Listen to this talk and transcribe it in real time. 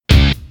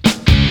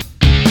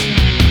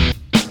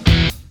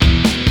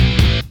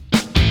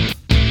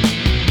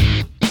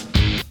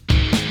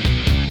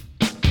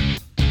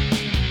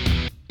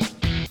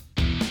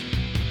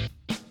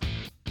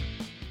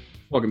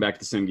Welcome back to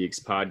the Sim Geeks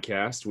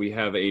podcast. We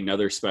have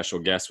another special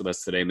guest with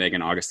us today,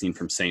 Megan Augustine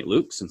from St.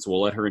 Luke's, and so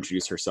we'll let her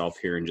introduce herself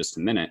here in just a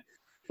minute.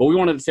 But we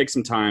wanted to take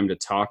some time to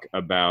talk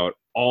about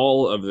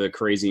all of the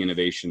crazy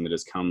innovation that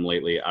has come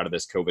lately out of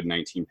this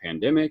COVID-19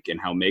 pandemic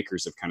and how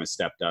makers have kind of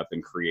stepped up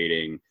in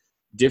creating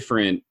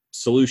different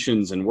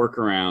solutions and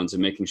workarounds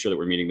and making sure that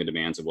we're meeting the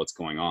demands of what's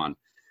going on.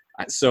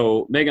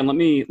 So Megan,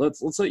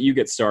 let's let you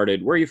get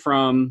started. Where are you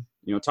from?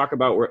 Talk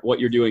about what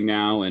you're doing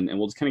now, and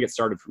we'll just kind of get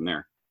started from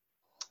there.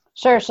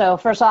 Sure. So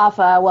first off,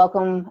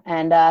 welcome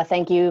and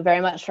thank you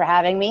very much for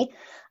having me.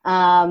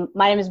 My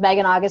name is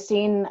Megan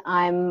Augustine.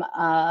 I'm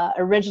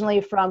originally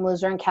from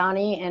Luzerne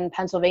County in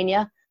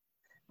Pennsylvania.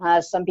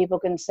 Some people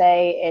can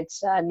say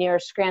it's near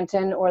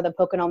Scranton or the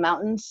Pocono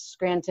Mountains.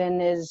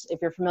 Scranton is,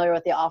 if you're familiar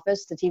with The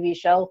Office, the TV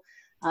show,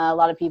 a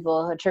lot of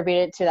people attribute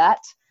it to that.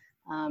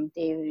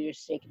 David, you're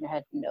shaking your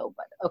head no,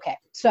 but okay.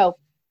 So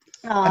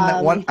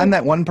I'm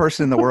that one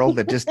person in the world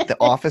that just The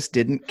Office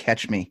didn't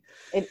catch me.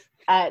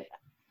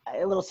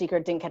 A little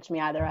secret, didn't catch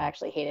me either. I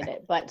actually hated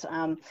it. But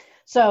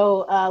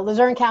so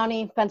Luzerne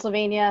County,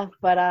 Pennsylvania,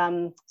 but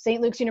St.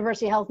 Luke's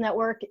University Health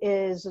Network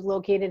is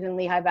located in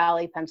Lehigh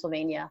Valley,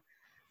 Pennsylvania.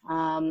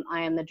 I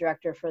am the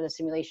director for the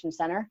Simulation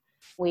Center.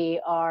 We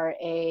are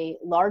a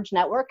large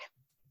network.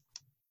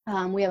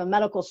 We have a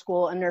medical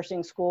school, a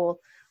nursing school,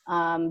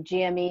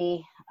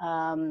 GME,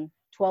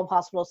 12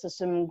 hospital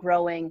system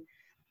growing.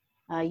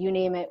 You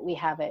name it, we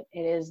have it.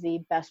 It is the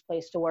best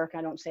place to work.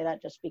 I don't say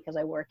that just because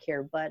I work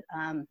here, but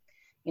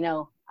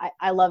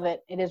I love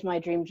it. It is my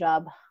dream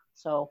job.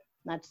 So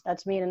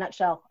that's me in a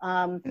nutshell.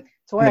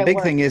 So the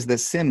big thing is that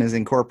Sim is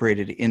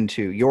incorporated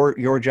into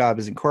your job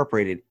is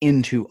incorporated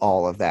into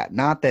all of that.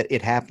 Not that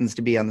it happens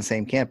to be on the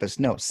same campus.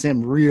 No,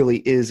 Sim really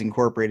is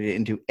incorporated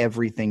into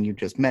everything you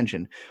just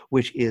mentioned,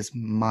 which is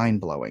mind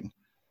blowing.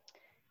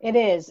 It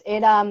is.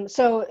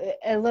 So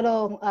a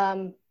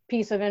little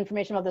piece of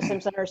information about the Sim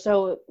Center.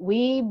 So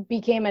we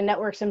became a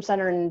network Sim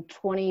Center in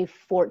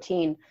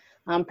 2014.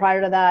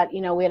 Prior to that,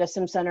 we had a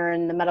Sim Center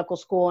in the medical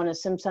school and a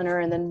Sim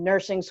Center in the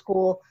nursing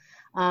school.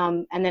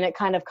 And then it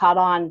kind of caught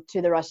on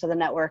to the rest of the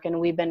network, and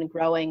we've been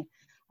growing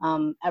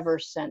ever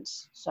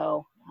since.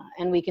 So,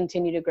 and we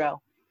continue to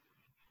grow.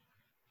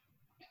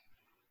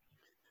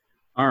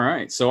 All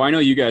right. So I know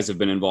you guys have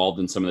been involved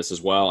in some of this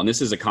as well. And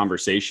this is a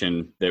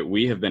conversation that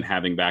we have been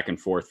having back and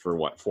forth for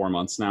 4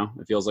 months now.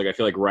 I feel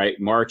like right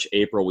March,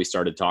 April, we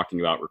started talking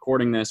about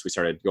recording this. We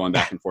started going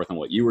back and forth on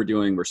what you were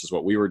doing versus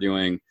what we were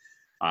doing.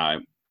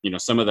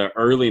 Some of the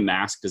early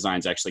mask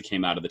designs actually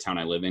came out of the town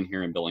I live in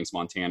here in Billings,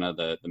 Montana,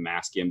 the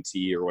Mask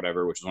MT or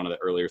whatever, which was one of the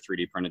earlier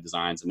 3D printed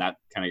designs. And that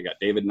kind of got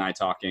David and I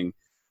talking.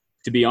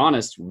 To be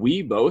honest,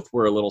 we both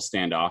were a little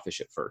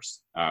standoffish at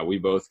first. We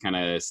both kind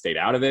of stayed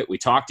out of it. We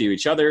talked to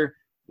each other.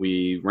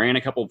 We ran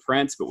a couple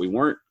prints, but we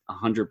weren't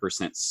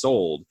 100%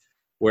 sold.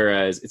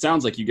 Whereas it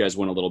sounds like you guys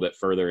went a little bit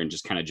further and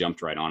just kind of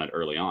jumped right on it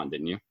early on,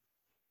 didn't you?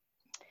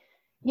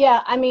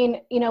 Yeah, I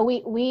mean,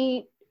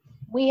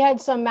 we had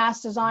some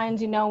mask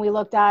designs, we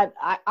looked at,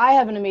 I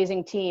have an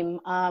amazing team,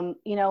 and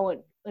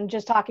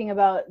just talking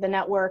about the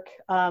network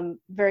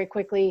very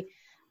quickly,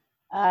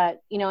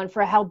 and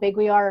for how big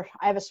we are,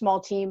 I have a small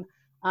team.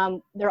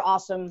 They're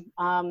awesome.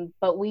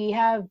 But we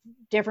have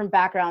different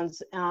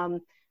backgrounds.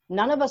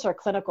 None of us are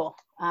clinical,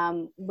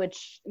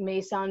 which may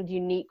sound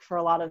unique for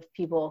a lot of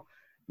people.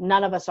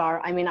 None of us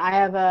are. I mean, I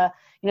have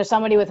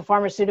somebody with a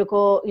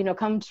pharmaceutical,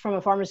 comes from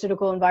a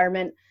pharmaceutical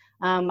environment.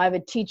 I have a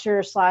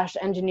teacher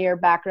 / engineer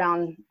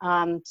background,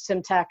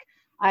 sim tech.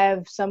 I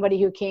have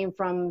somebody who came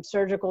from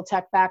surgical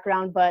tech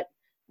background, but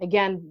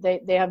again,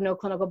 they have no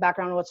clinical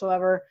background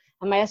whatsoever.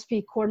 And my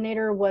SP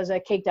coordinator was a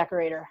cake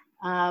decorator,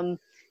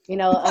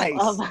 Nice.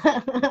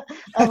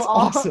 of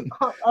awesome.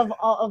 of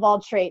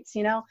all traits,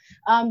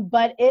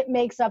 but it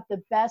makes up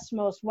the best,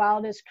 most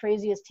wildest,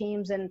 craziest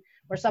teams, and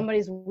where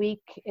somebody's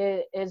weak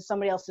is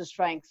somebody else's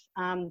strength.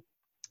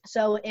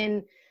 So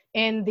in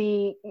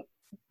the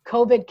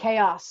COVID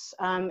chaos,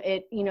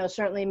 it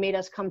certainly made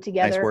us come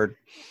together. Nice word.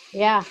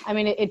 Yeah, I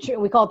mean,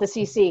 we call it the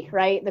CC,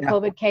 right? The Yeah.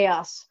 COVID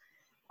chaos.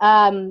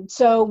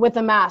 So with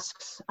the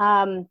masks,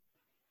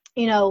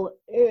 we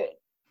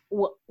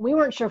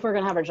weren't sure if we were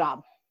going to have our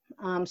job.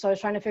 So I was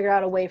trying to figure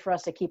out a way for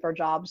us to keep our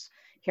jobs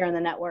here in the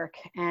network,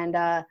 and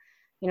I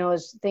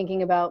was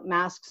thinking about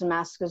masks and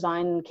mask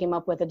design, and came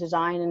up with a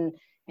design,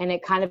 and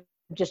it kind of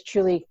just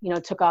truly,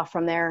 took off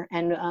from there.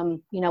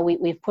 And,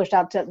 we've pushed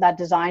out to that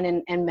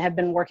design and have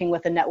been working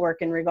with the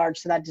network in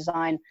regards to that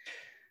design.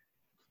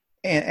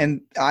 And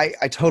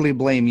I totally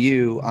blame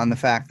you on the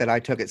fact that I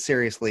took it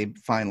seriously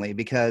finally,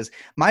 because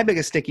my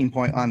biggest sticking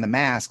point on the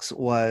masks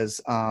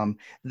was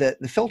the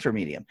filter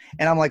medium.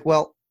 And I'm like,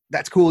 well,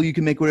 that's cool. You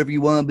can make whatever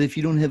you want, but if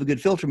you don't have a good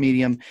filter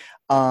medium,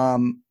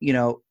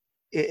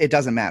 it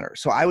doesn't matter.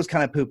 So I was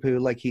kind of poo-poo,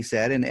 like he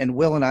said, and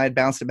Will and I had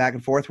bounced it back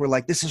and forth. We're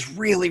like, this is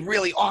really,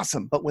 really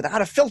awesome. But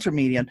without a filter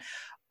medium,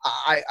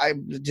 I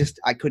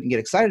couldn't get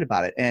excited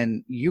about it.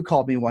 And you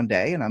called me one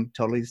day, and I'm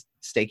totally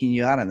staking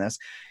you out on this.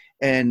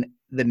 And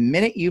the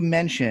minute you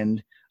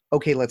mentioned,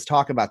 okay, let's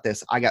talk about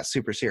this, I got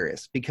super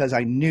serious, because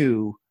I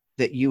knew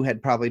that you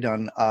had probably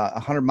done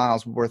 100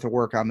 miles worth of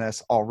work on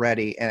this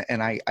already.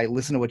 And I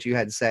listened to what you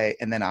had to say,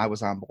 and then I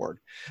was on board.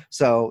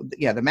 So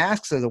yeah, the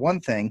masks are the one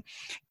thing.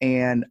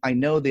 And I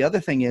know the other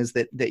thing is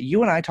that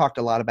you and I talked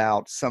a lot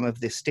about some of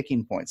the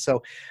sticking points.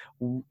 So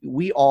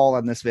we all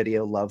on this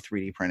video love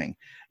 3D printing.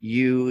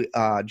 You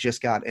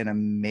just got an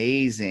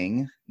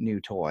amazing new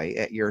toy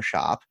at your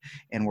shop,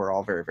 and we're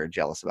all very, very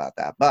jealous about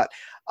that. But,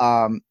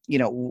 you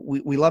know,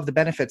 we love the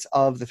benefits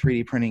of the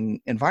 3D printing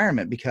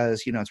environment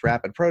because, you know, it's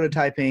rapid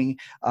prototyping.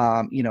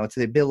 You know, it's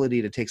the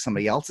ability to take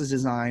somebody else's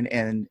design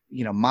and,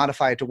 you know,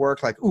 modify it to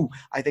work like, ooh,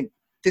 I think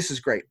this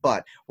is great,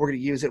 but we're going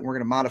to use it and we're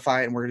going to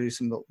modify it and we're going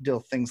to do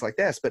some things like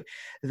this. But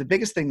the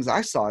biggest things I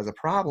saw as a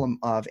problem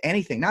of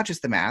anything, not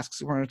just the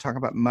masks, we're going to talk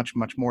about much,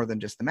 much more than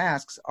just the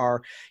masks,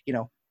 are, you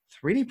know,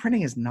 3D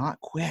printing is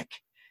not quick.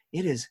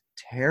 It is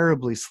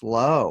terribly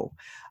slow,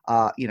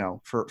 you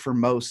know, for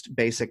most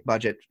basic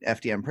budget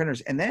FDM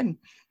printers. And then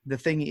the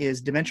thing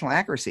is dimensional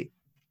accuracy.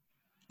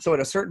 So at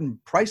a certain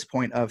price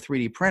point of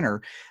 3D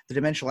printer, the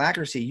dimensional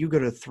accuracy, you go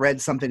to thread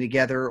something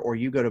together or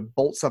you go to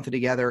bolt something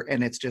together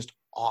and it's just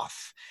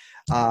off.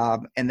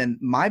 And then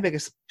my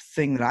biggest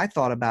thing that I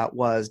thought about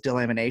was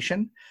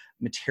delamination,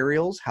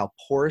 materials, how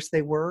porous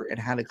they were and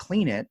how to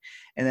clean it.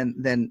 And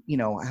then you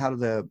know, how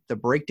the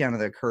breakdown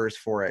that occurs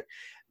for it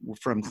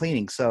from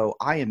cleaning. So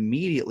I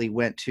immediately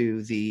went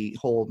to the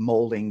whole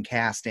molding,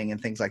 casting and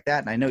things like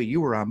that. And I know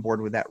you were on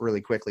board with that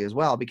really quickly as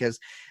well, because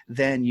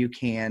then you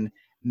can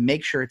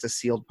make sure it's a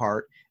sealed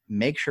part,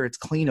 make sure it's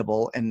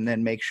cleanable, and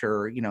then make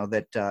sure, you know,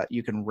 that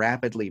you can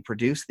rapidly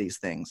produce these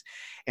things.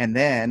 And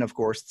then, of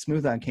course,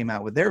 Smooth On came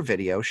out with their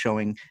video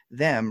showing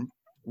them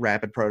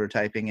rapid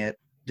prototyping it,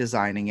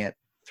 designing it,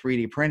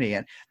 3D printing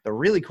it. The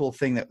really cool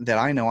thing that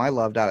I know I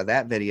loved out of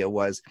that video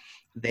was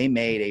they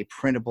made a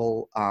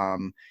printable,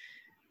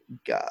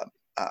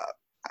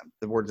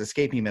 the word's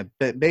escaping me,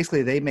 but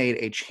basically they made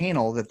a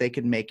channel that they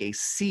could make a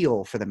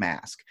seal for the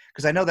mask.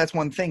 Because I know that's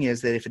one thing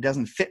is that if it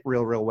doesn't fit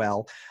real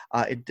well,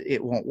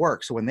 it won't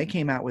work. So when they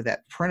came out with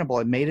that printable,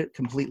 it made it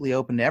completely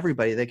open to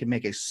everybody. They could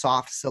make a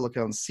soft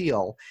silicone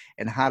seal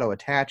and how to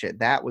attach it.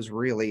 That was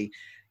really,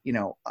 you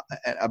know,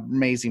 an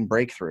amazing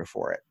breakthrough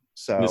for it.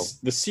 So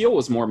the seal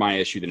was more my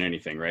issue than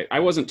anything, right? I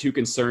wasn't too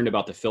concerned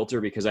about the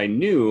filter because I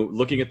knew,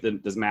 looking at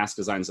the mask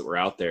designs that were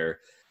out there,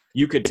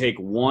 you could take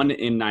one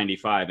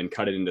N95 and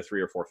cut it into 3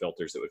 or 4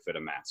 filters that would fit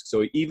a mask.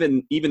 So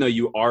even though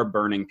you are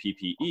burning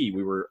PPE,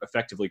 we were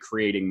effectively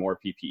creating more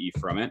PPE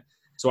from it.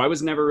 So I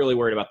was never really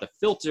worried about the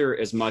filter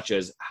as much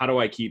as how do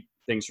I keep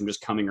things from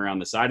just coming around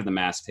the side of the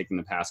mask, taking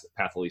the path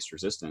of least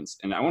resistance.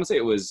 And I want to say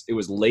it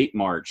was late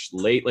March,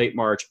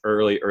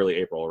 early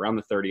April, around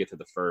the 30th or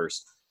the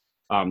 1st,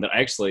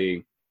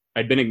 that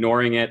I'd been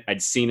ignoring it.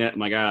 I'd seen it. I'm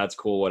like, it's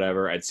cool,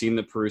 whatever. I'd seen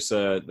the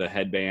Prusa, the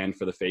headband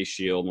for the face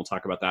shield. And we'll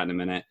talk about that in a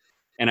minute.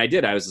 And I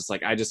did. I was just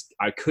like,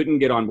 I couldn't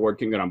get on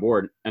board.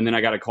 And then I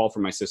got a call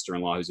from my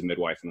sister-in-law, who's a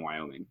midwife in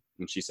Wyoming.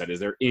 And she said, is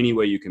there any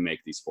way you can make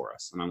these for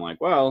us? And I'm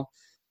like, well,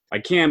 I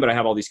can, but I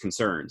have all these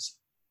concerns.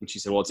 And she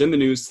said, well, it's in the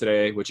news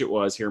today, which it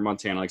was here in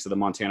Montana. Like I said, the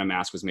Montana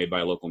mask was made by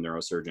a local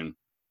neurosurgeon.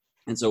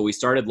 And so we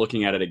started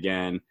looking at it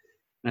again.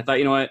 And I thought,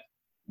 you know what?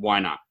 Why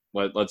not?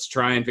 Let's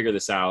try and figure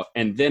this out.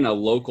 And then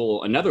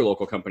another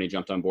local company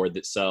jumped on board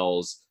that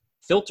sells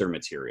filter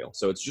material.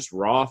 So it's just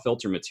raw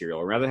filter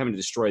material. Rather than having to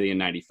destroy the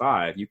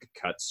N95, you could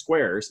cut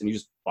squares, and you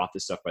just bought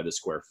this stuff by the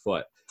square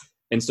foot.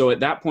 And so at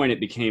that point, it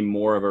became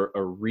more of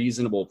a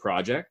reasonable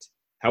project.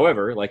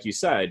 However, like you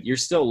said, you're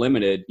still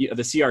limited. The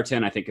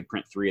CR10, I think, could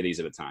print 3 of these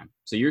at a time.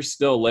 So you're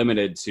still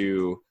limited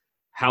to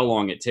how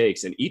long it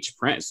takes. And each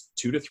print is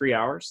 2 to 3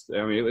 hours.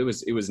 I mean,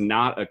 it was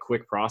not a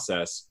quick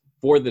process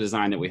for the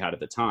design that we had at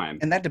the time.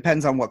 And that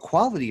depends on what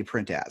quality you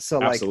print at. So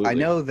like, Absolutely. I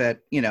know that,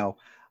 you know,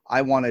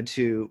 I wanted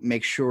to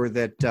make sure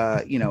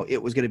that, you know,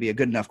 it was going to be a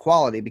good enough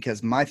quality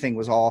because my thing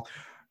was all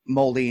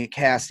molding it,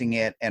 casting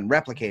it, and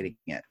replicating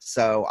it.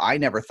 So I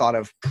never thought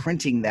of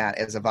printing that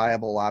as a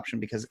viable option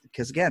because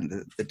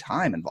again, the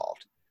time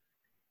involved.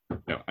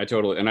 No, I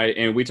totally,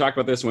 and we talked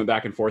about this and went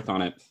back and forth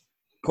on it.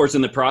 Of course,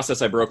 in the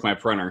process, I broke my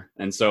printer.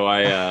 And so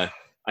I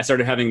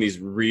started having these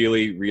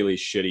really, really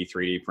shitty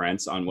 3D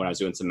prints on when I was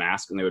doing some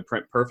masks, and they would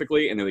print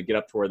perfectly, and they would get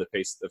up to where the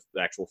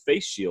actual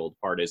face shield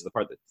part is, the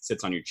part that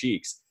sits on your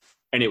cheeks,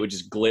 and it would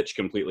just glitch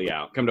completely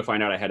out. Come to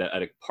find out, I had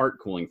a part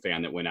cooling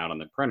fan that went out on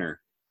the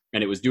printer,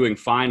 and it was doing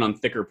fine on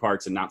thicker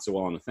parts and not so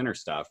well on the thinner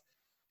stuff.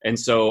 And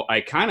so I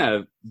kind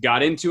of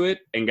got into it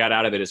and got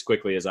out of it as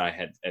quickly as I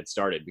had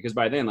started, because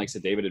by then, like I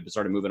said, David had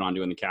started moving on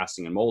doing the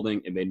casting and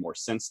molding. It made more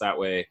sense that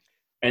way.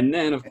 And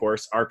then, of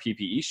course, our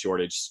PPE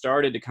shortage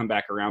started to come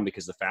back around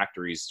because the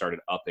factories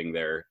started upping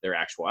their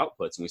actual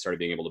outputs, and we started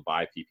being able to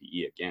buy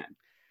PPE again.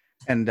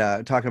 And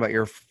talking about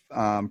your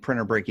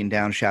printer breaking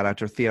down, shout out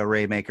to Theo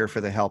Raymaker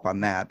for the help on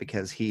that,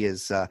 because he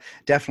is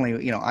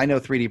definitely, you know, I know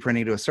 3D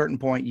printing to a certain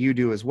point. You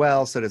do as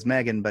well. So does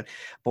Megan. But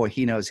boy,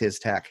 he knows his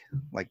tech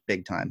like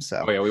big time.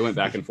 So oh yeah, we went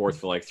back and forth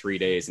for like 3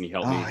 days, and he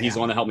helped me. He's the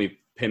one that helped me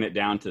pin it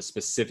down to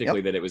specifically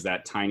that it was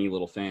that tiny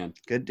little fan.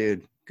 Good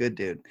dude. Good,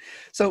 dude.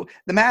 So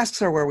the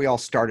masks are where we all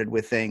started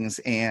with things,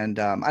 and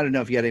I don't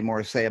know if you had any more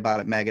to say about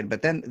it, Megan.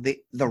 But then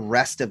the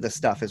rest of the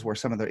stuff is where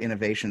some of the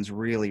innovations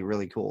really,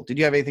 really cool. Did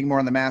you have anything more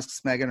on the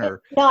masks, Megan?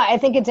 Or no, I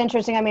think it's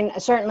interesting. I mean,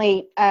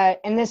 certainly,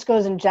 and this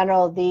goes in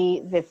general.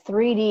 The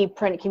 3D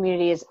print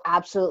community is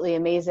absolutely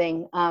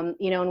amazing.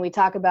 When we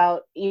talk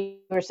about, you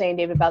were saying,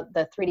 David, about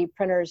the 3D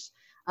printers.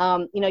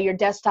 Your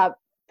desktop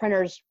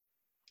printers,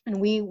 and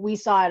we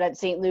saw it at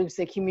St. Luke's,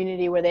 the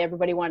community where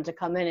everybody wanted to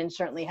come in and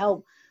certainly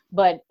help.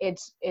 But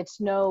it's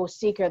no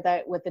secret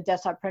that with the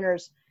desktop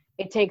printers,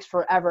 it takes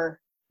forever,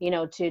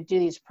 to do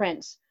these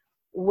prints,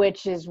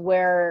 which is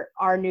where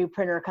our new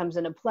printer comes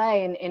into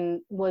play,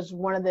 and was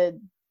one of the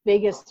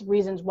biggest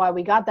reasons why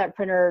we got that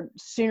printer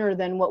sooner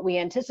than what we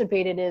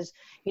anticipated is,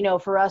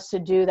 for us to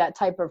do that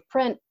type of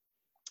print,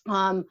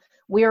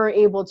 we were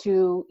able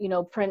to,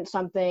 print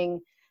something,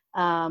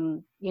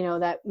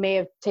 that may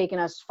have taken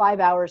us 5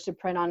 hours to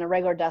print on a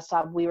regular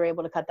desktop. We were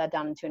able to cut that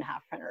down in 2.5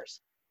 printers.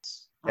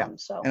 Yeah.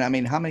 And I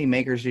mean, how many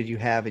makers did you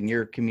have in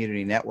your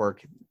community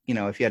network?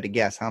 If you had to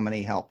guess, how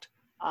many helped?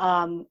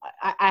 I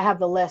have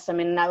the list. I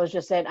mean, that was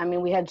just it. I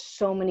mean, we had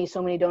so many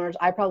donors.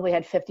 I probably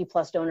had 50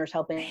 plus donors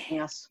helping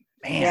us.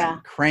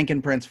 Man,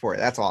 cranking prints for it.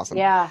 That's awesome.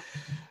 Yeah.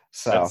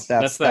 So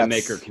that's that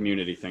maker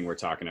community thing we're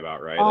talking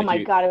about, right? Oh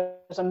my God, it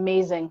was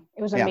amazing.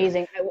 It was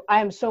amazing.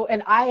 I am so,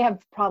 and I have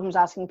problems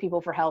asking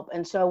people for help.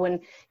 And so when,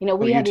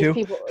 we had these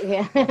people,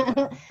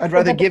 I'd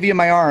rather give you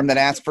my arm than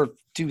ask for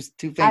two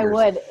fingers. I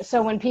would.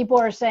 So when people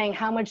are saying,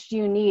 how much do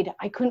you need?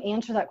 I couldn't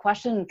answer that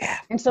question. Yeah.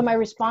 And so my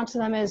response to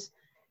them is,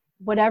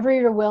 whatever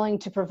you're willing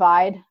to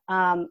provide.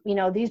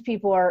 These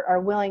people are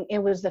willing. It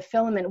was the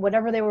filament,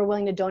 whatever they were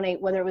willing to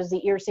donate, whether it was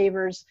the ear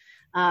savers,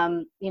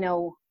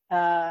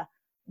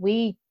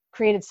 we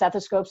created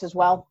stethoscopes as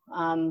well.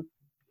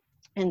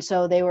 And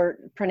so they were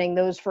printing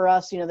those for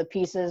us, the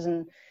pieces,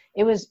 and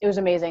it was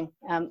amazing.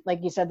 Like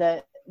you said,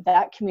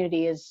 that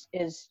community is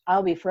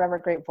I'll be forever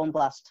grateful and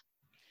blessed.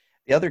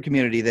 The other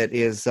community that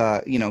is,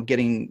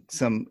 getting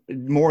some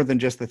more than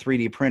just the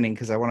 3D printing,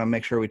 because I want to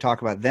make sure we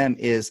talk about them,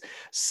 is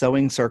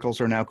sewing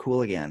circles are now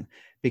cool again.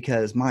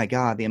 Because my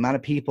God, the amount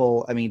of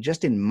people, I mean,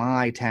 just in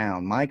my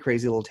town, my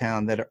crazy little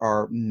town, that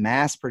are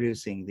mass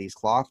producing these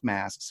cloth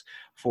masks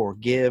for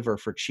give or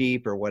for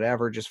cheap or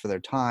whatever, just for their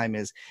time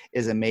is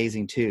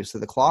amazing too. So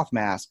the cloth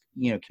mask,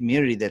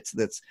 community that's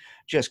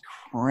just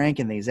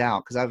cranking these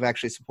out, because I've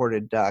actually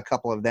supported a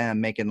couple of them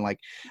making like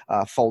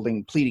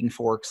folding pleating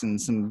forks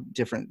and some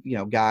different,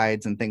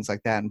 guides and things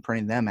like that, and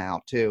printing them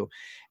out too.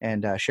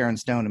 And Sharon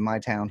Stone in my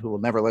town, who will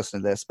never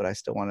listen to this, but I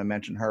still want to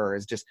mention her,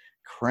 is just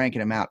cranking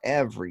them out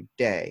every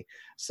day.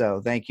 So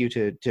thank you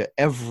to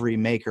every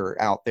maker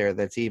out there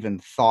that's even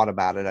thought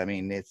about it. I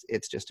mean,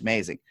 it's just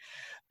amazing.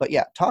 But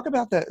yeah, talk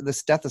about the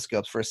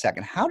stethoscopes for a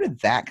second. How did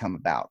that come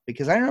about?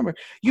 Because I remember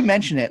you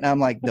mentioned it and I'm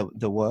like,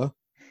 the what?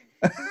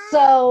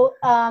 So,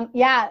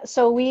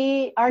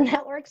 so our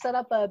network set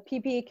up a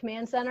PPE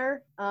command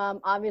center.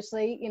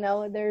 Obviously,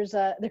 there was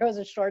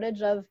a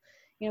shortage of,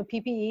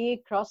 PPE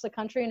across the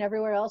country and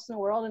everywhere else in the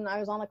world. And I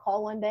was on a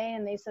call one day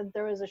and they said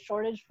there was a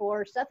shortage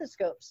for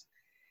stethoscopes.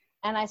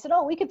 And I said,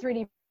 oh, we could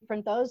 3D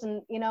print those.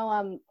 And,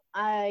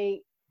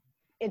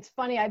 it's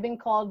funny, I've been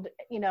called,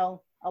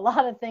 a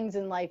lot of things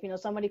in life.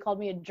 Somebody called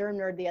me a germ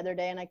nerd the other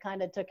day, and I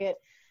kind of took it,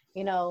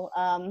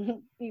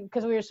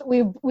 because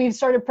we've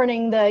started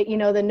printing the,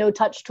 the no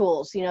touch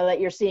tools, that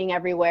you're seeing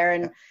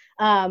everywhere.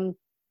 And,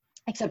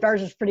 except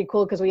ours was pretty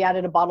cool because we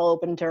added a bottle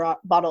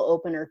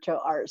opener to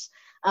ours.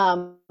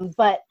 I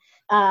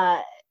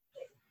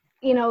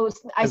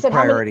said,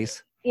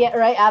 priorities. Yeah,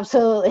 right.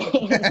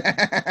 Absolutely.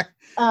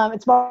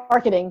 It's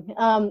marketing.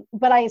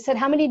 But I said,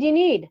 how many do you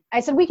need? I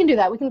said, we can do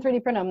that. We can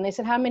 3D print them. And they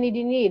said, how many do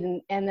you need?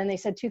 And then they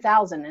said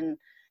 2,000. And I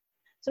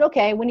said,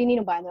 okay, when do you need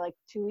them by? And they're like,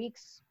 2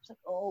 weeks. I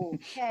was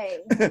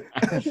like,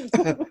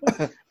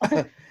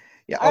 okay.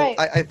 Yeah, right.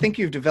 I think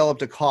you've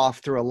developed a cough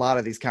through a lot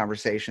of these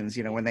conversations,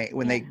 when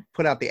they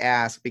put out the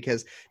ask,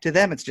 because to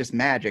them it's just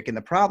magic. And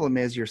the problem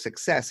is your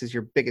success is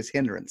your biggest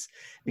hindrance,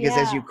 because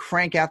as you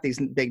crank out these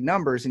big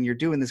numbers and you're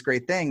doing this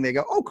great thing, they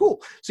go, oh,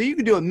 cool. So you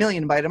can do 1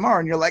 million by tomorrow.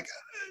 And you're like,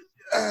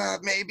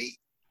 maybe.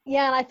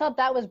 Yeah. And I thought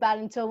that was bad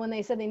until when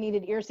they said they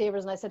needed ear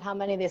savers. And I said, how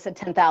many? They said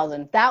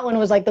 10,000. That one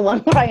was like the one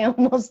where I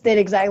almost did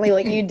exactly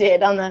what you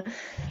did on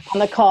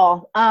the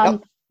call.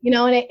 And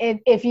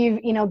if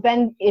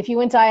you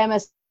went to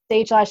IMS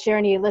last year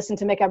and you listen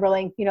to Mick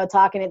Eberling,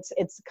 talking,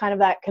 it's kind of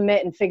that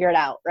commit and figure it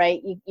out, right?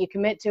 You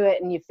commit to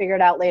it and you figure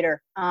it out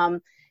later.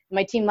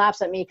 My team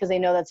laughs at me because they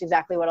know that's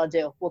exactly what I'll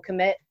do.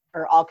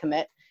 I'll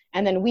commit,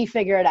 and then we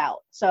figure it out.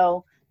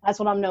 So that's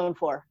what I'm known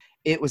for.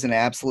 It was an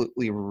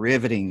absolutely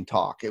riveting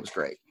talk. It was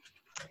great.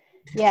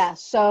 Yeah.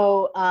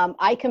 So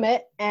I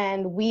commit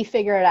and we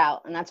figure it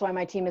out. And that's why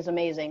my team is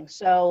amazing.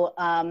 So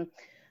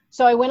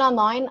I went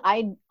online.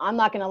 I'm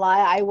not going to lie.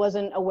 I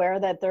wasn't aware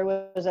that there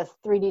was a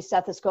 3D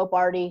stethoscope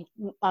already,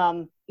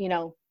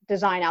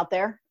 design out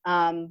there,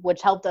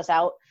 which helped us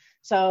out.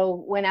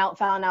 So went out,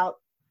 found out,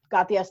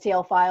 got the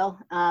STL file,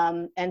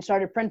 and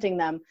started printing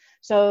them.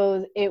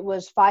 So it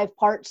was 5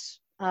 parts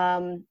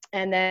And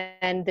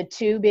then the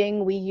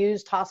tubing we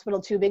used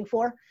hospital tubing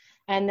for.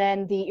 And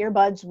then the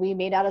earbuds we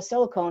made out of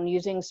silicone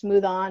using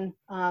smooth on,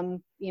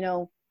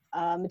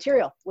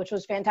 material, which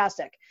was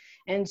fantastic.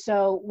 And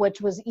so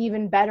which was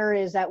even better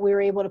is that we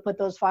were able to put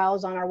those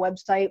files on our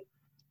website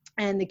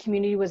and the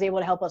community was able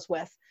to help us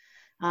with.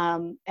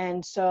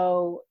 And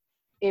so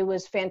it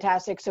was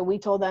fantastic. So we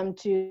told them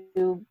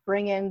to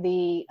bring in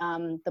the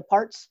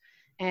parts,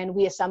 and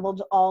we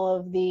assembled all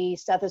of the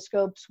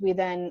stethoscopes. We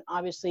then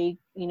obviously,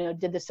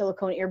 did the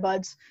silicone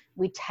earbuds.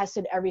 We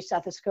tested every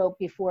stethoscope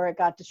before it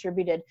got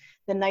distributed.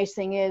 The nice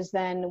thing is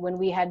then when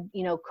we had,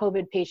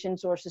 COVID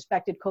patients or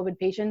suspected COVID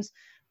patients,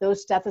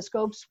 those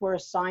stethoscopes were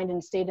assigned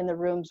and stayed in the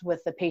rooms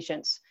with the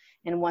patients.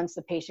 And once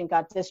the patient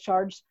got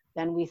discharged,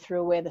 then we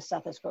threw away the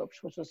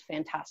stethoscopes, which was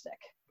fantastic.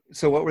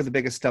 So what were the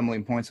biggest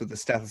stumbling points with the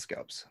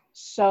stethoscopes?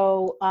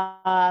 So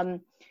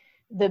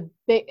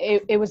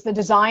it was the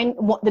design.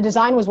 The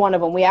design was one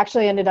of them. We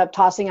actually ended up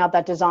tossing out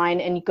that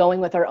design and going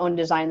with our own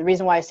design. The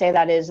reason why I say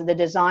that is the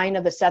design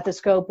of the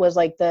stethoscope was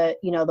like the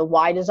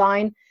Y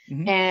design,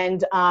 mm-hmm.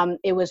 and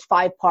it was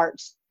 5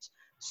 parts.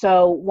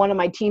 So one of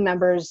my team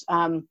members,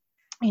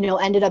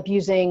 ended up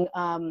using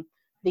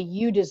the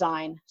U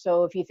design.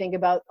 So if you think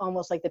about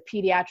almost like the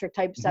pediatric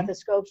type mm-hmm.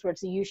 stethoscopes where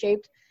it's the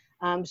U-shaped.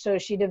 So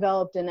she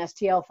developed an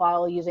STL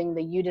file using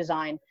the U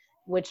design,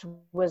 which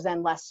was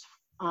then less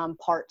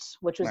parts,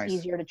 which was nice.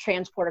 Easier to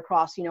transport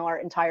across, our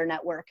entire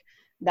network.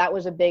 That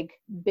was a big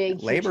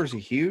labor's a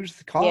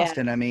huge cost. Yeah.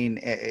 And I mean,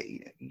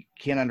 you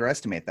can't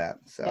underestimate that.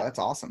 So yeah. That's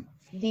awesome.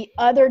 The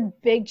other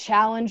big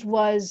challenge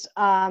was,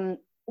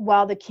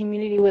 while the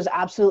community was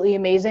absolutely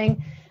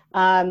amazing,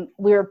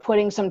 we were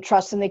putting some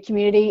trust in the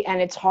community,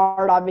 and it's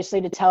hard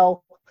obviously to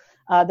tell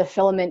the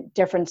filament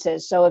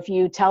differences. So if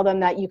you tell them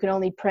that you can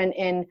only print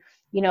in,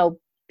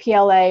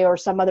 PLA or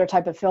some other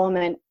type of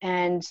filament,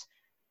 and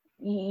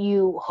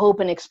you hope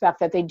and expect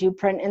that they do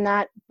print in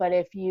that. But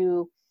if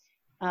you,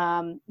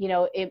 for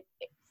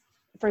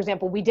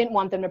example, we didn't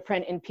want them to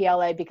print in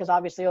PLA because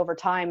obviously over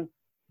time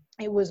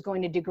it was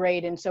going to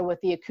degrade. And so with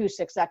the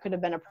acoustics, that could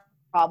have been a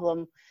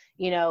problem,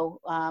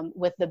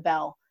 with the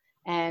bell.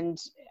 And,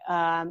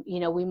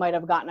 we might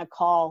have gotten a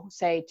call,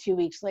 say 2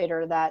 weeks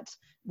later, that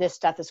this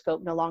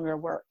stethoscope no longer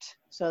worked.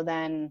 So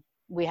then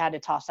we had to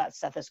toss that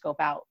stethoscope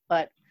out.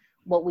 But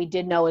what we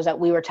did know is that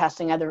we were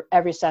testing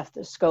every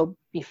stethoscope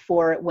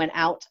before it went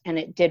out, and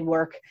it did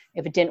work.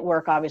 If it didn't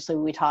work, obviously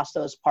we tossed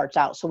those parts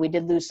out. So we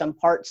did lose some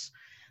parts,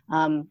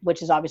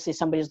 which is obviously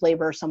somebody's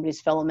labor,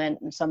 somebody's filament,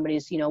 and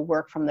somebody's,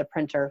 work from the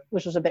printer,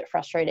 which was a bit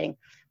frustrating.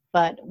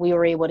 But we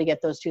were able to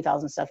get those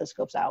 2,000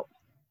 stethoscopes out.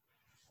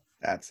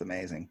 That's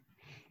amazing.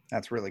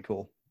 That's really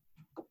cool.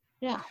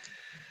 Yeah.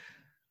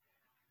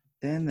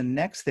 Then the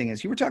next thing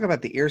is, you were talking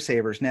about the ear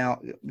savers. Now,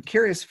 I'm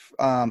curious,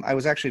 I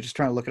was actually just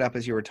trying to look it up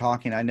as you were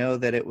talking. I know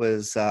that it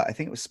was, I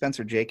think it was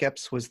Spencer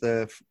Jacobs was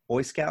the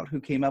Boy Scout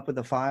who came up with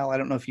the file. I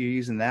don't know if you're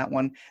using that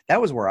one.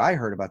 That was where I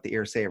heard about the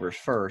ear savers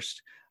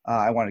first.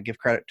 I want to give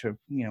credit to,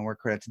 where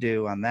credit's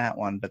due on that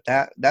one. But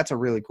that's a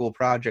really cool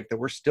project that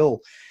we're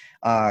still,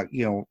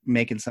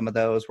 making some of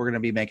those. We're going to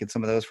be making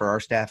some of those for our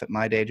staff at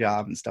my day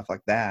job and stuff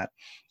like that.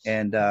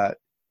 And,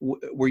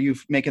 were you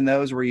making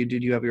those?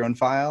 Did you have your own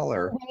file,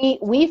 or?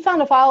 We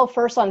found a file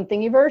first on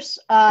Thingiverse.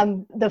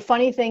 The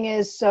funny thing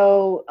is,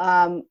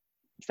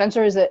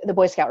 Spencer is the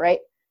Boy Scout, right?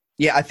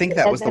 Yeah, I think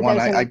that was the one.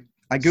 I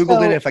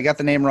Googled it. If I got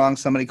the name wrong,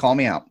 somebody call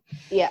me out.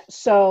 Yeah.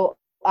 So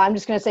I'm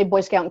just going to say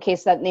Boy Scout in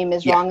case that name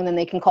is wrong, and then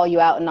they can call you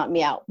out and not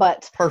me out.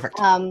 But perfect.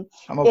 I'm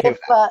okay with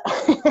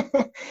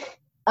that.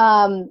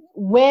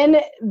 When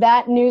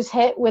that news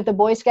hit with the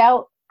Boy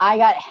Scout, I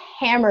got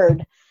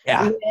hammered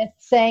with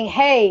saying,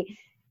 "Hey,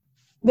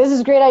 this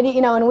is a great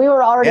idea," and we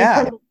were already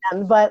printing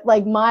them, but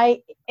like my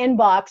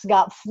inbox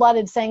got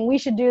flooded saying, we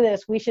should do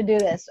this.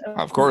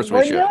 Of course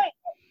we should.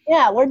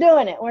 We're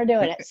doing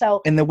it.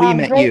 So, and the we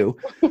meant you.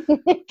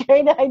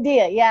 Great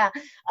idea. Yeah.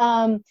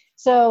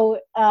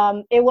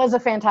 It was a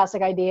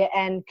fantastic idea,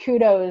 and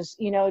kudos,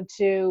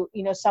 to,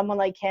 someone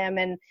like him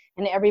and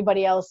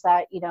everybody else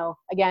that,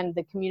 again,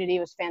 the community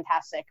was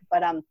fantastic.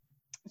 But,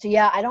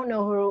 I don't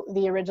know who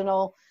the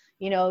original,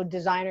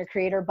 designer,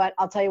 creator, but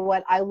I'll tell you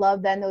what, I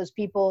love then those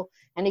people.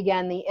 And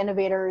again, the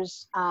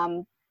innovators,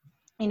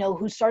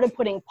 who started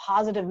putting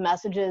positive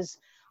messages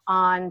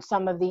on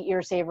some of the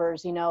ear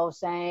savers,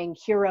 saying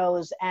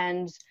heroes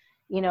and,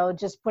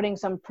 just putting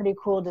some pretty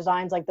cool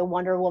designs like the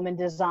Wonder Woman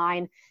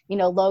design,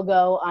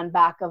 logo on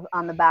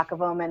the back of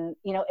them. And,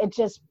 it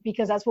just,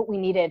 because that's what we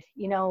needed,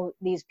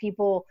 these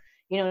people,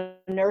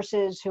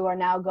 nurses who are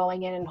now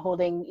going in and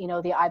holding,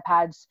 the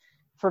iPads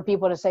for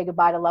people to say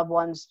goodbye to loved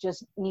ones,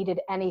 just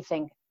needed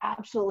anything,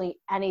 absolutely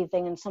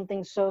anything. And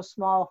something so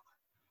small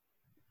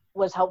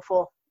was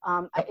helpful.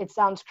 It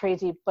sounds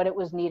crazy, but it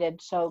was needed.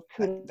 So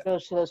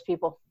kudos to those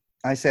people.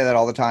 I say that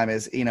all the time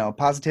is,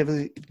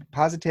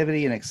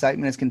 positivity and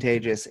excitement is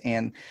contagious.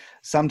 And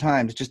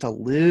sometimes just a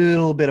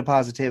little bit of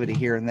positivity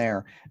here and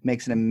there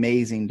makes an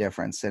amazing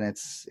difference. And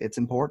it's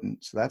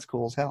important. So that's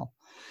cool as hell.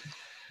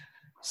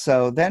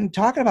 So then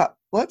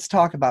let's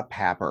talk about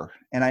PAPR.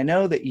 And I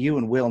know that you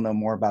and Will know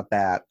more about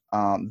that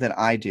than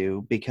I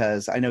do,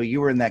 because I know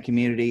you were in that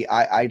community.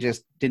 I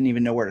just didn't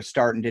even know where to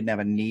start and didn't have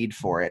a need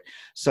for it.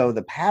 So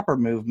the PAPR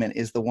movement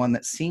is the one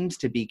that seems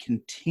to be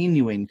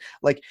continuing.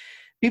 Like,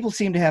 people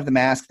seem to have the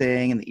mask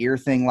thing and the ear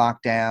thing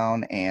locked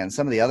down and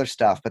some of the other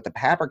stuff, but the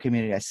PAPR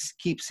community I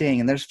keep seeing,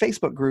 and there's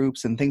Facebook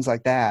groups and things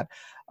like that.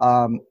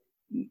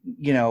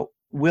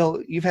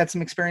 Will, you've had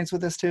some experience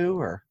with this too,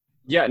 or?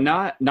 Yeah,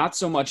 not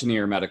so much in the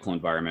air medical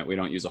environment. We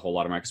don't use a whole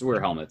lot of mics. We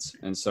wear helmets.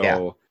 And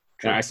so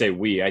and I say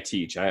I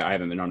teach. I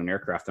haven't been on an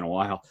aircraft in a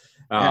while.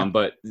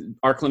 But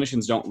our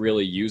clinicians don't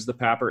really use the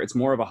PAPR. It's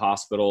more of a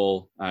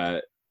hospital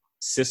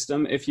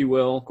system, if you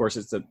will. Of course,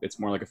 it's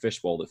more like a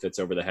fishbowl that fits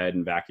over the head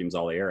and vacuums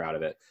all the air out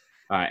of it.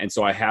 And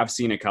so I have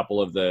seen a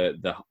couple of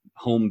the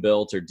home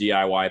built or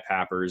DIY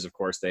PAPRs. Of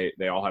course,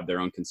 they all have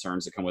their own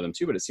concerns that come with them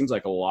too. But it seems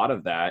like a lot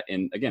of that,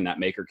 and again, that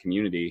maker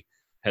community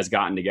has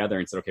gotten together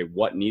and said, okay,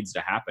 what needs to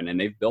happen? And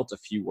they've built a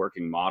few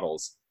working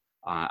models.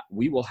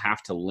 We will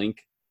have to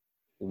link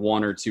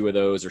one or two of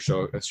those or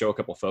show a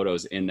couple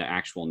photos in the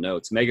actual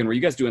notes. Megan, were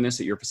you guys doing this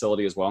at your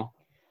facility as well?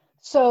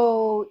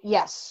 So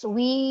yes,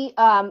 we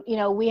had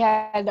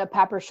a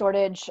PAPR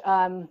shortage.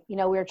 We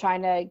were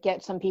trying to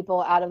get some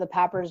people out of the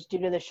PAPRs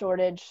due to the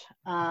shortage.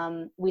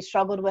 We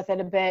struggled with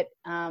it a bit.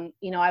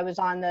 I was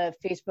on the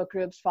Facebook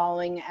groups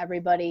following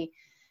everybody,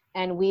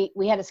 and we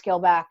had to scale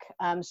back.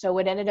 So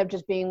it ended up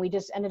just being, we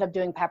just ended up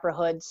doing PAPR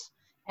hoods.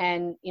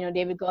 And,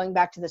 David, going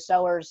back to the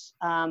sewers,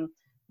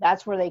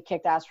 that's where they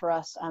kicked ass for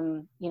us.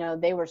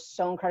 They were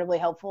so incredibly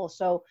helpful.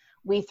 So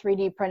we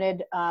 3D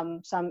printed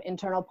some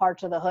internal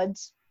parts of the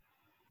hoods.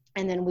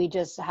 And then we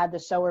just had the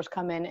sewers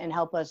come in and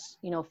help us,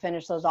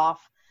 finish those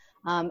off.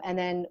 And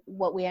then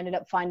what we ended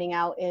up finding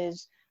out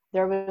is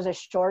there was a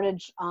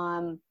shortage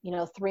on,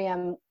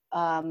 3M,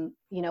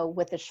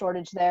 with the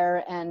shortage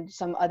there and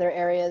some other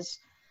areas.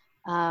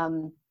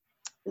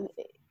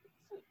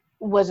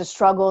 Was a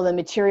struggle. The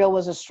material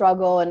was a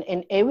struggle,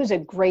 and it was a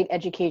great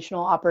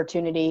educational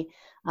opportunity,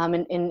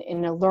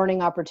 and a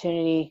learning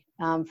opportunity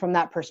from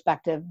that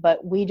perspective.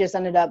 But we just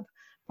ended up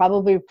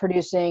probably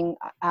producing,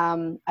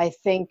 I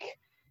think,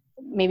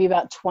 maybe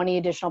about 20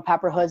 additional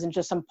PAPR hoods and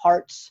just some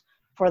parts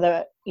for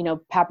the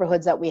PAPR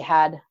hoods that we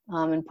had,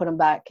 and put them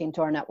back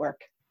into our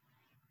network.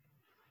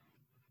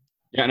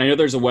 Yeah, and I know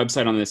there's a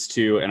website on this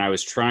too, and I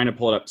was trying to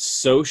pull it up,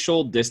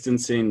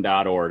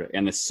 socialdistancing.org,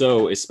 and the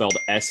SO is spelled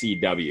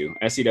S-E-W,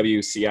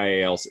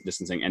 S-E-W-C-I-A-L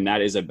distancing, and that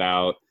is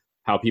about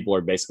how people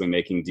are basically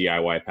making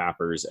DIY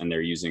PAPRs, and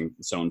they're using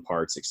sewn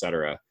parts, et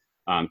cetera,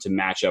 to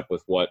match up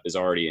with what is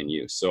already in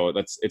use. So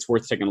it's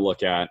worth taking a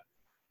look at.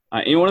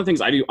 And one of the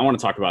things I want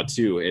to talk about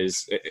too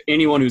is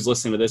anyone who's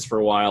listened to this for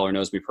a while or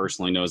knows me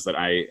personally knows that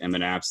I am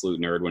an absolute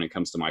nerd when it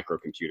comes to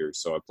microcomputers.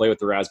 So I play with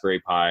the Raspberry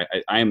Pi.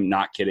 I am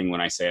not kidding when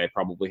I say I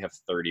probably have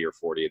 30 or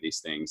 40 of these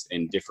things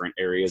in different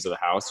areas of the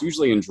house,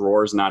 usually in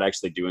drawers, not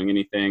actually doing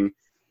anything.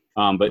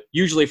 But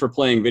usually for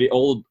playing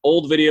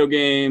old video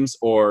games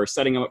or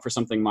setting them up for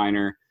something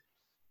minor.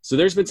 So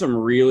there's been some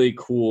really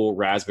cool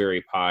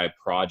Raspberry Pi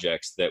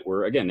projects that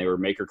were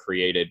maker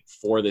created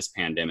for this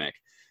pandemic.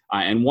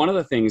 And one of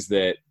the things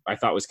that I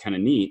thought was kind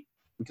of neat,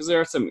 because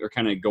there are some are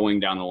kind of going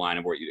down the line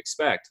of what you'd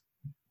expect,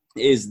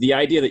 is the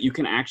idea that you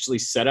can actually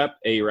set up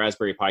a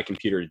Raspberry Pi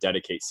computer to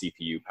dedicate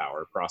CPU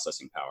power,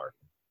 processing power.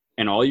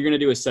 And all you're going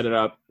to do is set it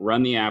up,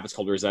 run the app. It's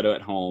called Rosetto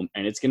at Home,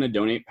 and it's going to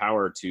donate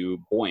power to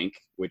BOINC,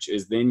 which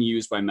is then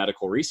used by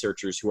medical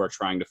researchers who are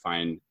trying to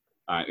find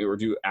or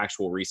do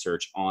actual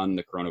research on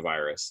the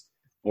coronavirus.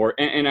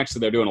 And actually,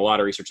 they're doing a lot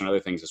of research on other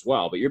things as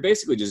well. But you're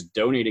basically just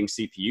donating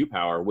CPU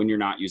power when you're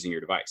not using your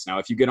device. Now,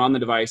 if you get on the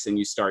device and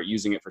you start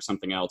using it for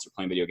something else or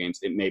playing video games,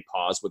 it may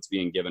pause what's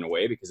being given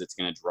away because it's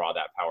going to draw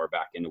that power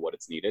back into what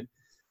it's needed.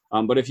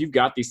 But if you've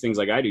got these things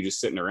like I do just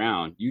sitting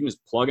around, you can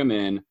just plug them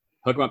in,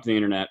 hook them up to the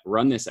internet,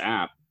 run this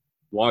app,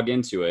 log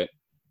into it,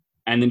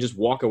 and then just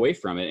walk away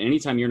from it.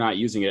 Anytime you're not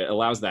using it, it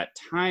allows that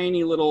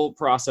tiny little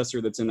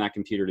processor that's in that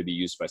computer to be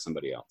used by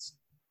somebody else.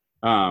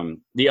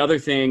 The other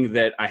thing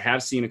that I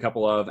have seen a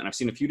couple of, and I've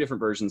seen a few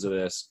different versions of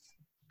this,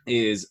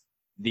 is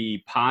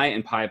the Pi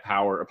and Pi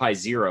Power, or Pi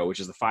Zero, which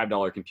is the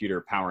 $5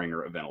 computer powering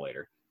a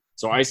ventilator.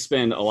 So I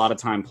spend a lot of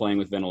time playing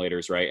with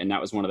ventilators, right? And that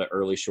was one of the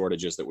early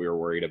shortages that we were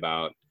worried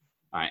about.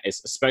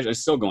 It's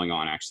still going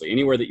on, actually.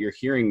 Anywhere that you're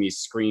hearing these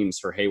screams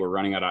for, hey, we're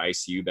running out of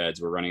ICU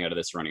beds, we're running out of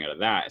this, running out of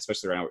that,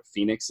 especially right now,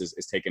 Phoenix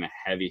is taking a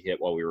heavy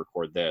hit while we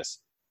record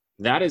this.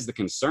 That is the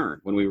concern.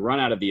 When we run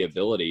out of the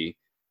ability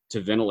to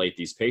ventilate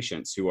these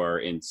patients who are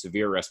in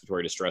severe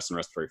respiratory distress and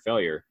respiratory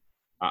failure.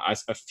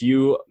 A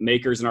few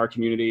makers in our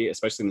community,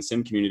 especially in the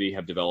sim community,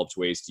 have developed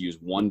ways to use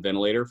one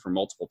ventilator for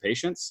multiple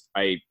patients.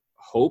 I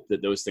hope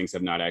that those things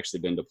have not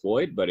actually been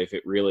deployed, but if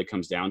it really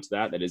comes down to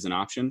that, that is an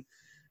option.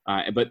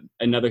 But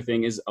another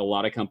thing is a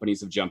lot of companies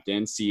have jumped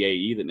in.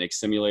 CAE, that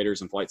makes simulators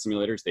and flight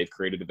simulators, they've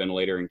created a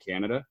ventilator in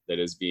Canada that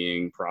is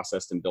being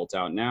processed and built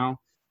out now.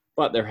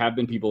 But there have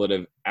been people that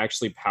have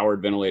actually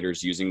powered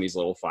ventilators using these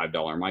little $5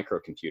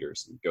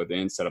 microcomputers. Go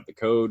in, set up the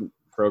code,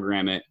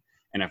 program it,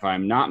 And if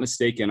I'm not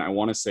mistaken, I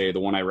want to say the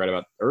one I read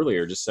about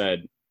earlier just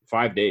said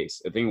 5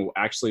 days. The thing will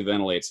actually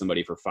ventilate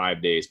somebody for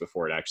 5 days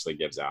before it actually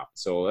gives out.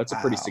 So that's a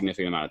pretty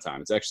significant amount of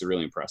time. It's actually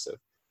really impressive.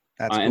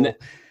 That's cool.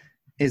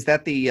 Is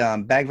that the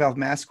bag valve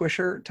mask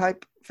squisher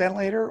type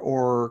ventilator,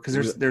 or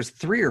because there's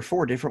 3 or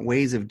 4 different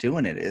ways of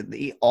doing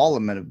it? All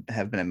of them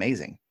have been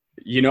amazing.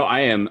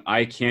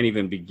 I can't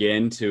even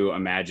begin to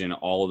imagine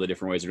all of the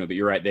different ways of doing it, but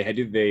you're right. I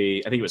think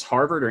it was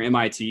Harvard or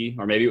MIT,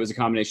 or maybe it was a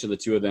combination of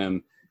the two of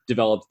them,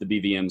 developed the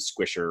BVM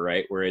squisher,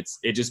 right? Where it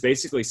just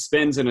basically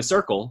spins in a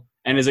circle,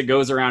 and as it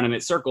goes around in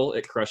its circle,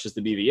 it crushes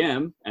the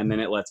BVM and then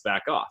it lets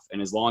back off.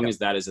 And as long as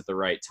that is at the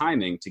right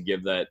timing to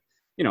give that,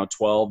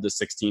 12 to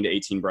 16 to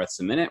 18 breaths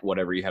a minute,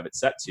 whatever you have it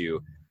set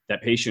to,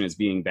 that patient is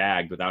being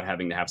bagged without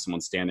having to have someone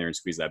stand there and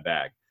squeeze that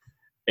bag.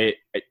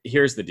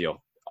 Here's the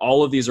deal.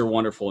 All of these are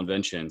wonderful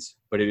inventions,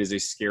 but it is a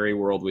scary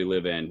world we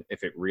live in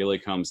if it really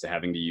comes to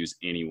having to use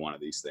any one of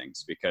these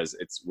things, because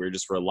we're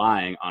just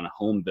relying on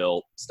home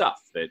built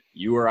stuff that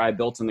you or I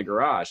built in the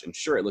garage. And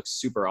sure, it looks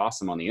super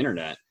awesome on the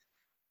internet,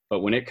 but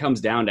when it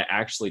comes down to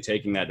actually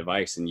taking that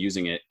device and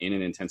using it in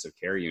an intensive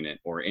care unit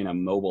or in a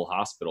mobile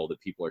hospital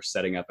that people are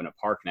setting up in a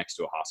park next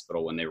to a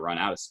hospital when they run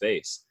out of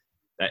space,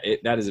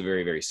 that is a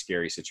very, very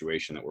scary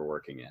situation that we're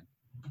working in.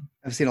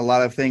 I've seen a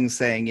lot of things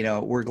saying,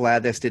 we're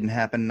glad this didn't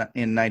happen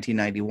in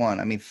 1991.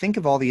 I mean, think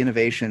of all the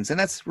innovations, and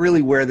that's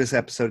really where this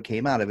episode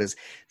came out of, is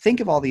think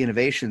of all the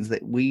innovations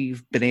that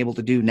we've been able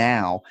to do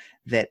now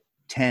that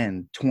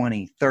 10,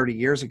 20, 30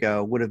 years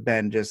ago would have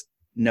been just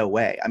no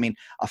way. I mean,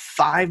 a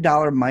 $5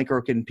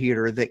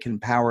 microcomputer that can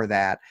power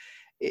that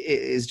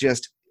is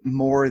just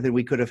more than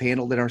we could have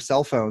handled in our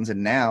cell phones.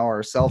 And now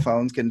our cell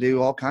phones can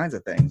do all kinds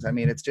of things. I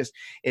mean,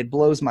 it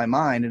blows my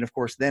mind. And of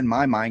course, then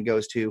my mind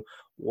goes to,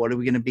 what are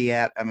we going to be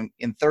at? I mean,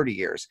 in 30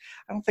 years,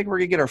 I don't think we're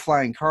going to get our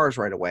flying cars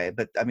right away,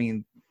 but I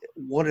mean,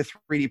 what are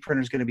 3D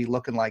printers going to be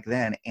looking like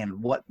then? And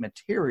what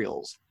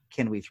materials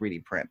can we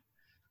 3D print?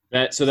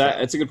 That's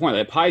a good point.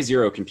 That Pi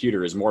Zero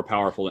computer is more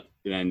powerful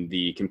than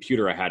the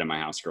computer I had in my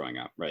house growing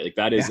up, right? Like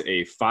that is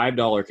a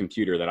 $5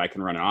 computer that I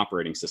can run an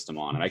operating system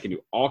on, and I can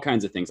do all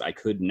kinds of things I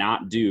could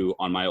not do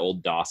on my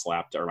old DOS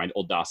laptop or my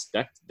old DOS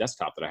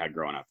desktop that I had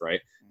growing up, right?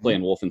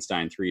 Playing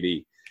Wolfenstein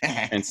 3D.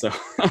 And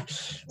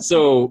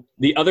so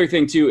the other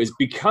thing too is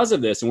because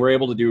of this, and we're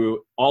able to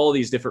do all of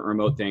these different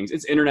remote things,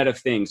 it's Internet of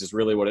Things is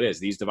really what it is.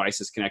 These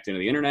devices connect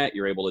into the internet,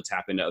 you're able to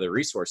tap into other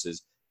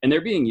resources, and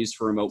they're being used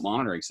for remote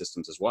monitoring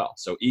systems as well.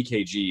 So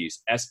EKGs,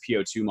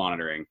 SpO2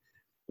 monitoring,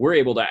 we're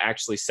able to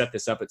actually set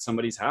this up at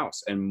somebody's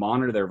house and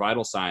monitor their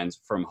vital signs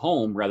from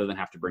home rather than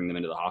have to bring them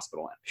into the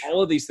hospital. And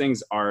all of these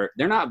things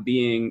they're not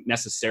being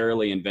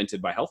necessarily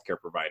invented by healthcare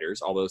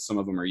providers, although some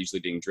of them are usually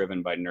being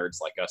driven by nerds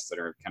like us that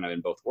are kind of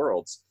in both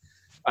worlds.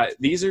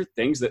 These are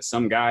things that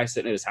some guy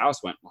sitting at his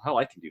house went, well, hell,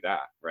 I can do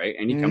that, right?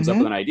 And he comes up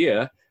with an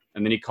idea,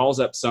 and then he calls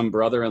up some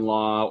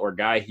brother-in-law or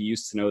guy he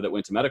used to know that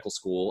went to medical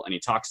school, and he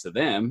talks to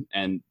them,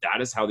 and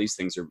that is how these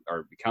things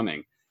are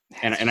becoming.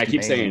 And I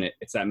keep saying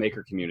it's that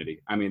maker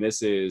community. I mean,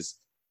 this is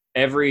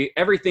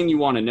everything you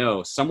want to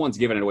know. Someone's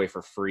giving it away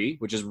for free,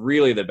 which is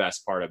really the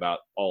best part about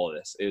all of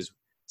this. Is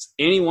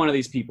any one of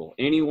these people,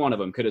 any one of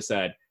them could have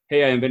said,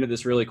 hey, I invented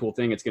this really cool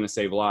thing. It's going to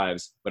save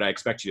lives, but I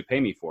expect you to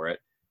pay me for it.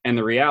 And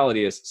the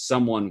reality is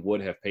someone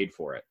would have paid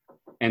for it.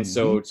 And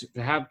so to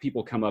have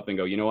people come up and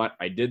go, you know what,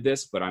 I did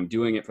this, but I'm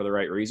doing it for the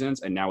right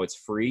reasons. And now it's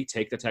free.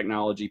 Take the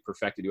technology,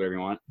 perfect it, do whatever you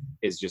want.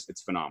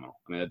 It's phenomenal.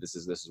 I mean, this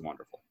is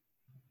wonderful.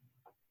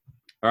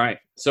 All right.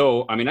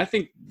 So, I mean, I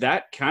think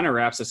that kind of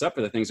wraps us up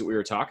for the things that we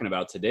were talking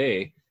about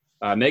today.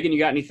 Megan, you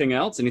got anything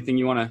else? Anything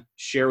you want to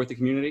share with the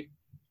community?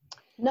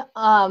 No,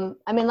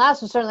 I mean,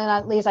 last but certainly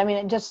not least, I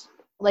mean, just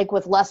like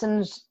with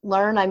lessons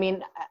learned, I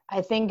mean,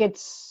 I think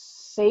it's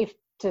safe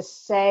to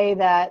say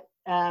that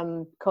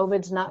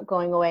COVID's not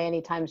going away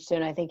anytime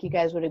soon. I think you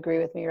guys would agree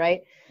with me,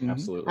 right?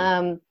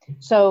 Absolutely.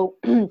 So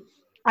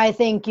I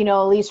think,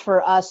 at least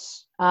for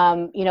us,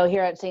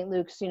 here at St.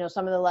 Luke's,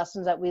 some of the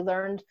lessons that we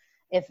learned,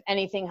 if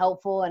anything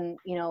helpful, and,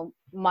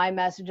 my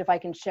message, if I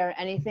can share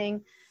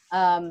anything,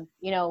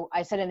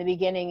 I said in the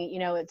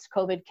beginning, it's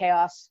COVID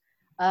chaos.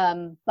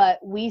 But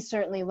we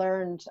certainly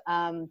learned,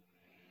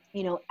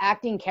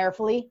 acting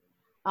carefully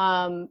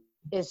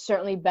is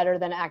certainly better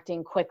than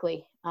acting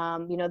quickly.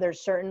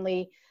 There's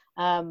certainly,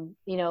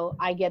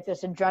 I get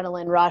this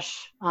adrenaline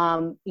rush,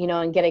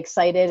 and get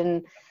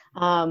excited.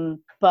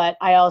 But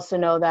I also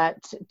know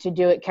that to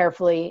do it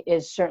carefully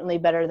is certainly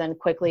better than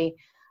quickly.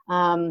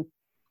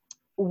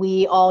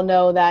 We all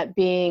know that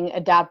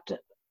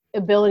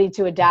ability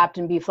to adapt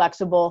and be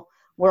flexible,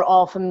 we're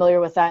all familiar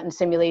with that in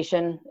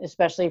simulation,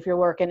 especially if you're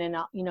working in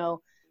a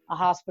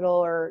hospital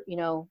or,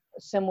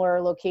 similar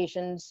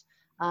locations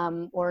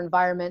or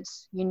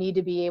environments. You need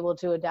to be able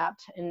to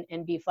adapt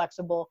and be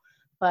flexible.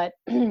 But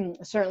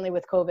certainly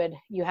with COVID,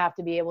 you have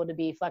to be able to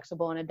be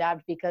flexible and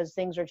adapt because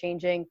things are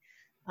changing.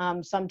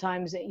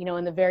 Sometimes,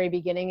 in the very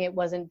beginning, it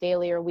wasn't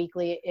daily or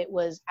weekly, it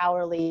was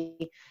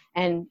hourly.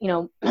 And,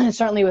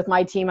 certainly with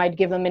my team, I'd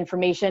give them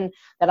information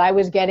that I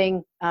was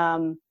getting,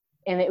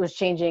 and it was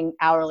changing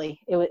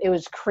hourly. It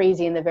was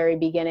crazy in the very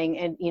beginning,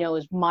 and it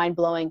was mind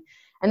blowing.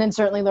 And then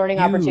certainly learning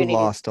opportunities. You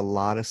lost a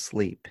lot of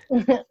sleep.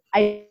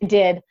 I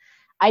did.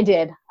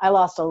 I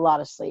lost a lot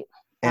of sleep.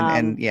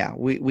 And yeah,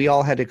 we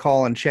all had to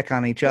call and check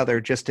on each other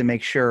just to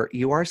make sure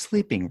you are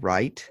sleeping,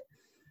 right?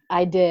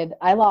 I did.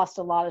 I lost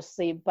a lot of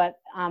sleep, but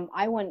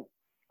I wouldn't.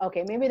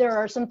 Okay, maybe there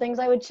are some things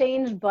I would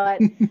change, but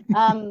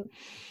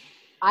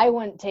I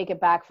wouldn't take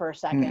it back for a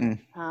second.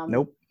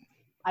 Nope.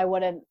 I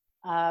wouldn't.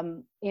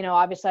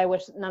 Obviously, I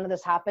wish none of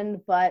this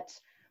happened, but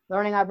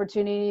learning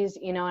opportunities,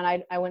 and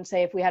I wouldn't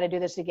say if we had to do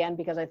this again,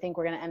 because I think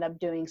we're going to end up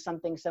doing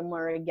something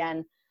similar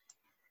again,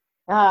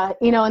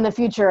 in the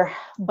future.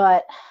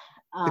 But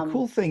the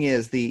cool thing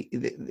is the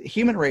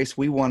human race,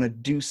 we want to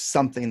do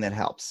something that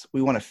helps.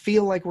 We want to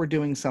feel like we're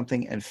doing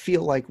something and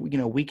feel like,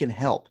 we can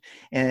help.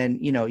 And,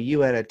 you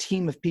had a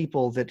team of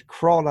people that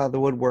crawled out of the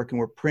woodwork and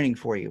were printing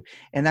for you.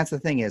 And that's the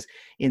thing is,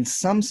 in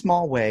some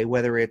small way,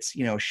 whether it's,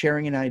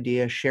 sharing an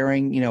idea,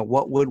 sharing,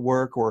 what would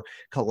work, or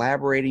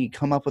collaborating, you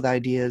come up with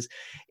ideas,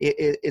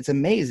 it's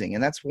amazing.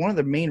 And that's one of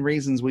the main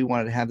reasons we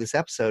wanted to have this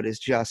episode, is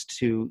just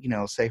to,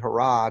 say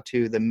hurrah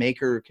to the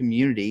maker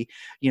community,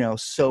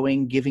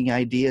 sowing, giving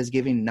ideas,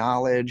 giving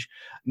knowledge,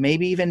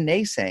 maybe even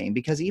naysaying,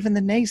 because even the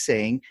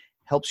naysaying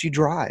helps you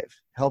drive,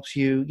 helps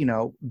you,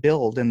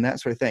 build and that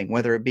sort of thing,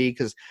 whether it be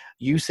because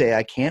you say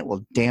I can't,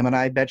 well, damn it,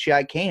 I bet you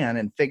I can,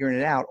 and figuring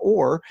it out,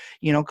 or,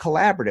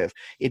 collaborative.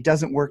 It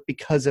doesn't work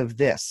because of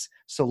this.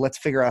 So let's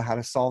figure out how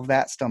to solve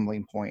that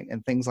stumbling point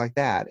and things like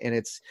that. And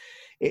it's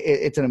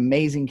an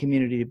amazing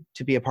community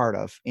to be a part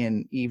of,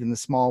 in even the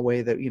small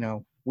way that,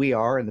 we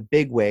are, and the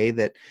big way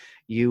that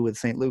you with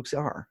St. Luke's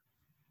are.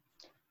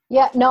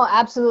 Yeah, no,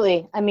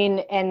 absolutely. I mean,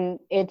 and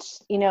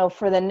it's,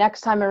 for the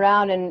next time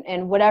around,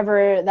 and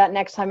whatever that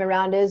next time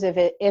around is,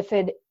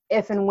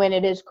 if and when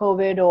it is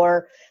COVID,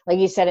 or like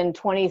you said, in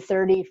 20,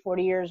 30,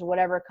 40 years,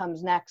 whatever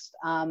comes next,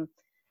 I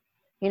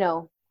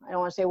don't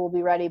want to say we'll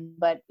be ready,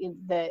 but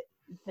the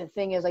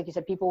thing is, like you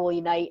said, people will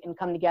unite and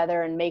come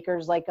together, and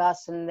makers like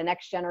us and the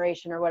next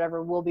generation or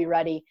whatever will be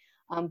ready.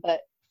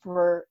 But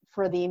for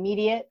the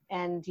immediate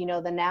and,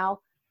 the now,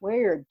 wear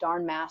your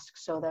darn mask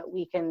so that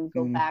we can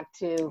go back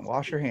to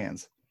wash your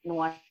hands. And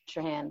wash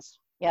your hands.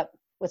 Yep.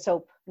 With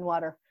soap and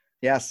water.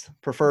 Yes,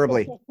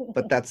 preferably.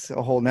 But that's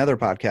a whole nother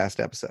podcast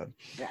episode.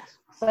 Yes.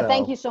 But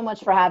thank you so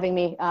much for having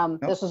me.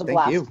 This was a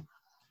blast. Thank you.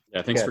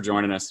 Yeah, thanks for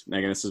joining us,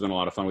 Megan. This has been a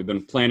lot of fun. We've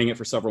been planning it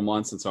for several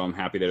months, and so I'm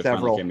happy that it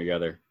finally came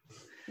together.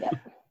 Yep.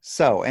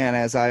 So, and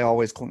as I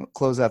always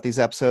close out these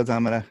episodes,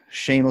 I'm going to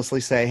shamelessly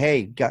say,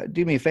 hey,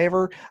 do me a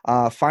favor,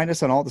 find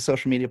us on all the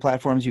social media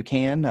platforms you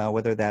can,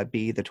 whether that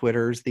be the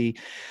Twitters, the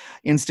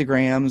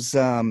Instagrams,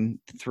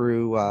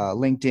 through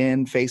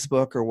LinkedIn,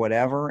 Facebook, or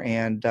whatever.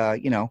 And,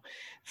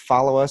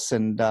 follow us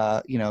and,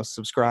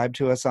 subscribe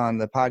to us on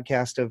the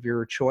podcast of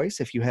your choice.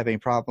 If you have any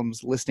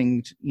problems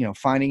listening,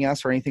 finding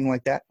us or anything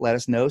like that, let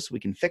us know so we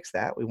can fix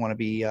that. We want to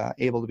be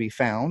able to be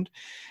found.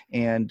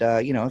 And,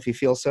 if you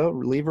feel so,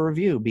 leave a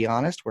review. Be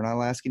honest. We're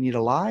not asking you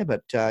to lie,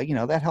 but,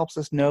 that helps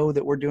us know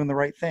that we're doing the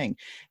right thing.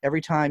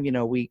 Every time,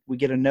 we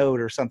get a note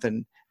or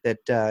something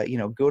that,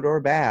 good or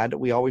bad,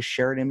 we always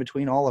share it in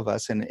between all of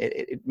us. And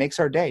it makes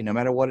our day, no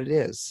matter what it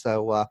is.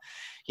 So,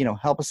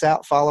 help us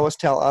out, follow us,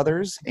 tell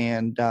others.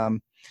 And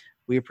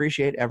we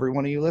appreciate every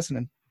one of you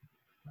listening.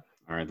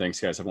 All right. Thanks,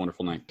 guys. Have a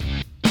wonderful night.